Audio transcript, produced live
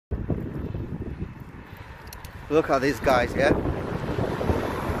Look at these guys here.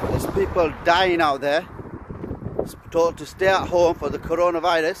 There's people dying out there, told to stay at home for the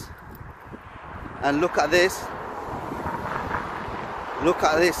coronavirus. And look at this. Look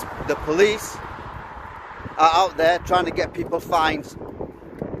at this. The police are out there trying to get people fines.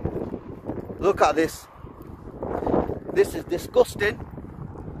 Look at this. This is disgusting.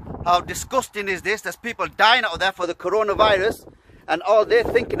 How disgusting is this? There's people dying out there for the coronavirus, and all they're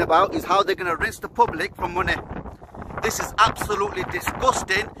thinking about is how they're going to rinse the public for money. This is absolutely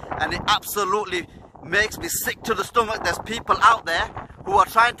disgusting, and it absolutely makes me sick to the stomach. There's people out there who are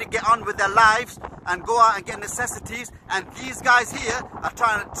trying to get on with their lives and go out and get necessities, and these guys here are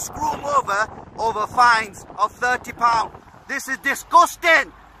trying to screw them over fines of £30. This is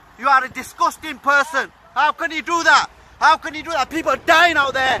disgusting. You are a disgusting person. How can you do that? How can you do that? People are dying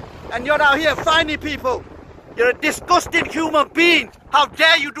out there and you're out here fining people. You're a disgusting human being. How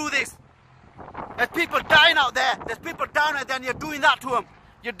dare you do this? There's people dying out there. There's people down out there and you're doing that to them.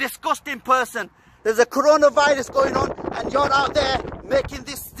 You're a disgusting person. There's a coronavirus going on and you're out there making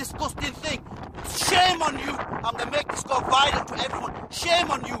this disgusting thing. Shame on you. I'm going to make this go viral to everyone.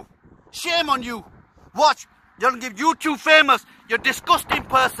 Shame on you. Shame on you. Watch. You're going to give YouTube famous. You're a disgusting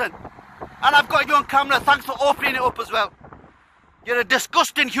person. And I've got you on camera. Thanks for opening it up as well. You're a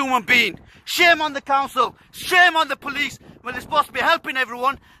disgusting human being. Shame on the council. Shame on the police. When they're supposed to be helping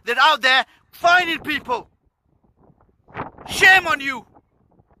everyone, they're out there fining people. Shame on you.